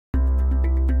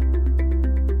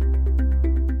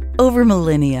Over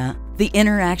millennia, the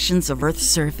interactions of Earth's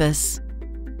surface,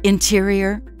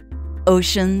 interior,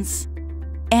 oceans,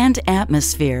 and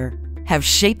atmosphere have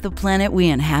shaped the planet we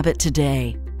inhabit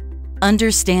today.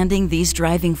 Understanding these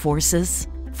driving forces,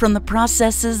 from the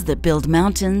processes that build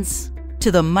mountains to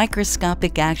the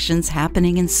microscopic actions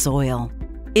happening in soil,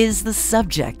 is the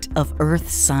subject of Earth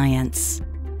science.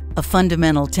 A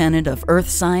fundamental tenet of Earth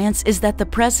science is that the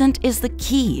present is the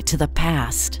key to the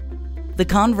past. The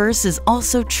converse is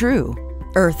also true.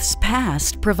 Earth's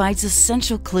past provides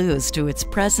essential clues to its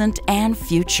present and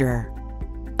future.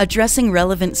 Addressing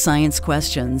relevant science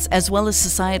questions as well as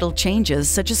societal changes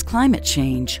such as climate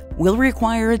change will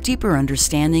require a deeper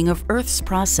understanding of Earth's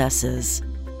processes.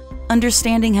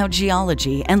 Understanding how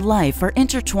geology and life are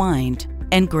intertwined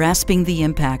and grasping the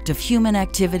impact of human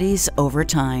activities over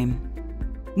time.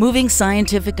 Moving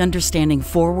scientific understanding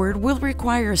forward will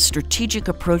require a strategic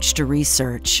approach to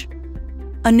research.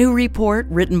 A new report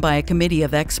written by a committee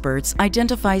of experts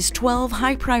identifies 12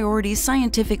 high-priority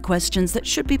scientific questions that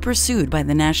should be pursued by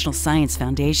the National Science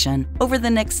Foundation over the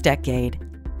next decade.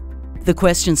 The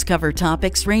questions cover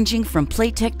topics ranging from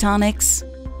plate tectonics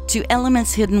to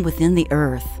elements hidden within the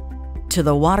Earth, to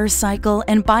the water cycle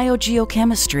and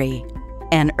biogeochemistry,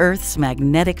 and Earth's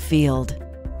magnetic field.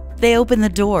 They open the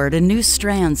door to new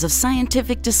strands of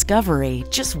scientific discovery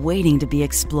just waiting to be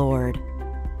explored.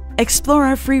 Explore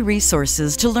our free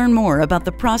resources to learn more about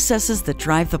the processes that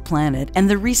drive the planet and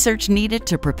the research needed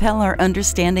to propel our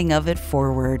understanding of it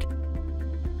forward.